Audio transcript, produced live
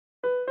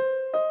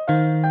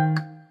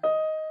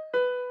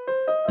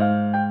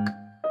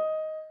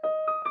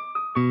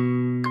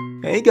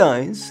Hey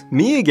guys,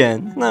 me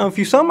again. Now if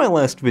you saw my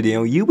last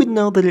video, you would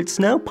know that it's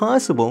now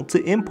possible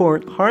to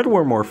import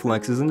HWM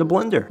Flexes into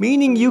Blender,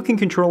 meaning you can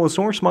control a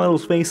source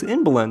model's face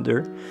in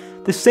Blender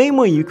the same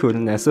way you could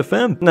in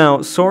SFM.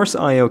 Now, Source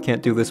IO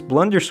can't do this,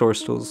 Blender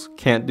source tools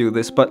can't do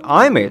this, but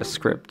I made a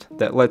script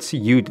that lets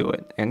you do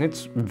it, and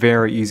it's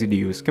very easy to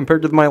use.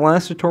 Compared to my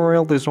last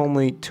tutorial, there's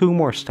only 2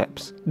 more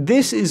steps.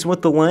 This is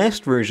what the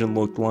last version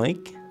looked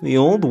like, the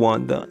old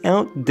one, the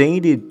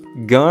outdated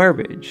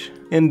garbage.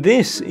 And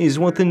this is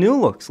what the new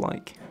looks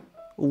like.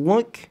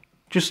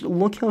 Just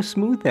look how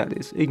smooth that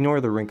is.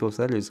 Ignore the wrinkles,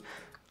 that is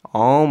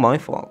all my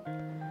fault.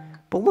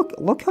 But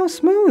look how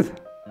smooth.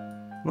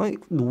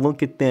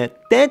 Look at that.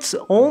 That's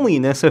only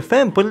in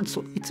SFM, but it's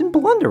in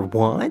Blender.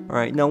 What?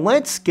 Alright, now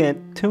let's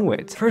get to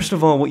it. First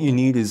of all, what you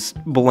need is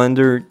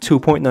Blender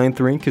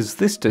 2.93, because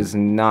this does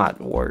not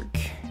work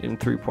in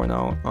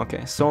 3.0.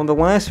 Okay, so in the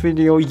last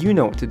video, you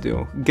know what to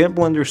do. Get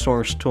Blender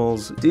source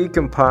tools,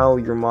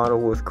 decompile your model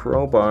with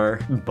crowbar,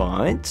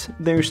 but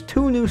there's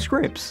 2 new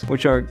scripts,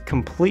 which are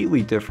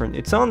completely different.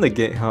 It's on the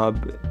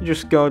GitHub.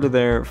 Just go to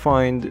there,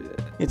 find,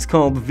 it's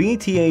called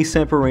VTA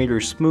separator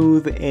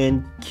smooth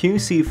and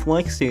QC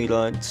flex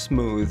data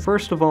smooth.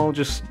 First of all,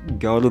 just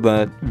go to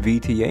that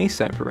VTA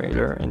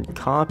separator and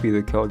copy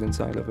the code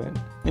inside of it,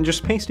 and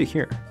just paste it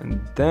here, and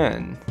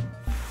then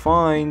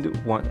find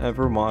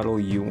whatever model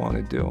you want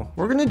to do.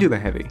 We're gonna do the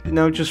heavy.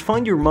 Now just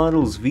find your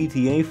model's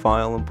VTA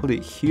file and put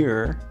it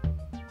here.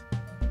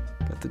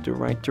 Got the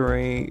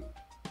directory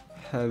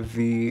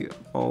heavy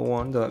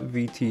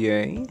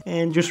 01.vta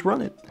and just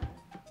run it.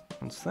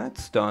 Once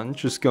that's done,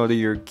 just go to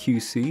your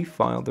QC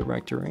file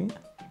directory,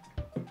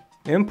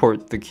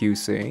 import the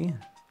QC,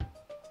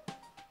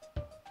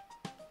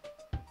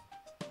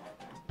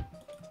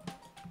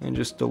 and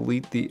just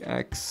delete the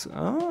X.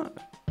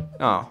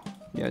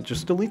 Yeah,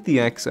 just delete the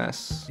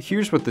excess.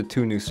 Here's what the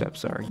 2 new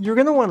steps are. You're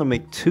gonna want to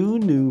make 2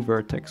 new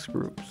vertex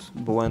groups.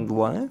 Blend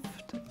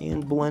left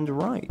and blend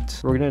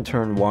right. We're gonna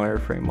turn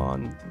wireframe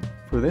on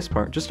for this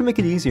part. Just to make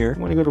it easier,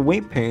 I'm gonna go to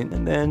weight paint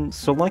and then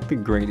select the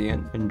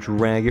gradient and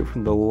drag it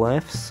from the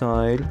left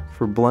side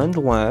for blend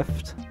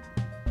left.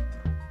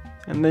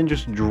 And then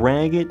just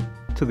drag it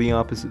to the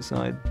opposite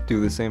side.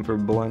 Do the same for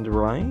blend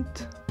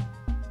right.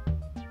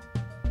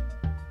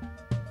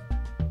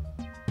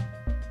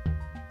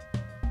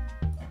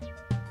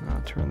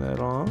 Turn that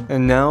on.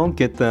 And now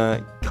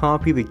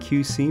copy the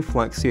QC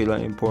flex data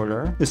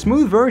importer, the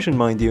smooth version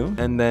mind you,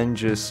 and then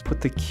just put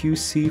the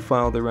QC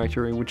file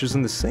directory, which is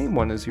in the same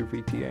one as your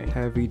VTA,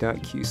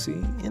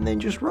 heavy.qc, and then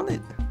just run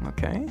it,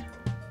 okay?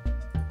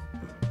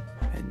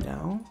 And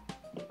now,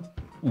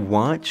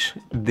 watch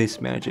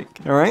this magic.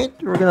 Alright,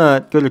 we're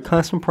gonna go to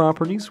custom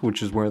properties,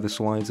 which is where the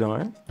slides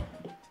are.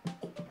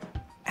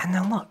 And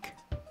now look.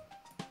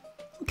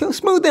 Look how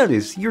smooth that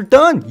is. You're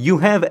done. You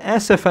have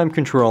SFM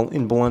control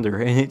in Blender,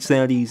 and it's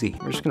that easy.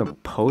 We're just gonna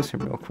pose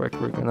him real quick.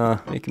 We're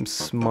gonna make him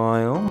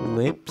smile.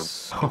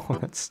 Lips. Oh,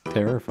 that's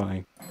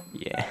terrifying.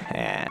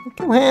 Yeah. Look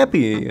how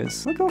happy he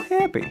is. Look how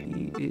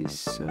happy. He is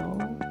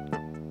so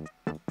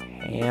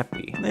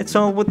happy. That's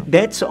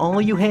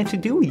all you have to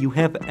do. You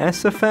have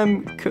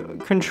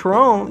SFM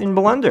control in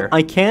Blender.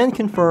 I can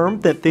confirm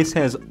that this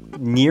has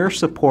near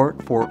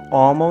support for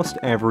almost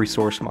every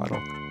source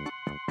model.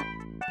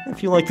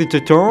 If you like the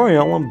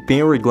tutorial, I'm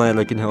very glad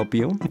I can help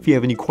you. If you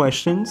have any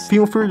questions,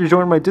 feel free to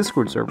join my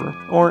Discord server,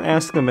 or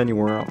ask them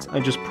anywhere else.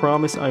 I just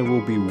promise I will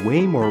be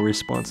way more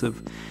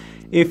responsive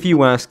if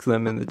you ask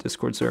them in the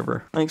Discord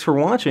server. Thanks for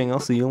watching,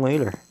 I'll see you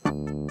later.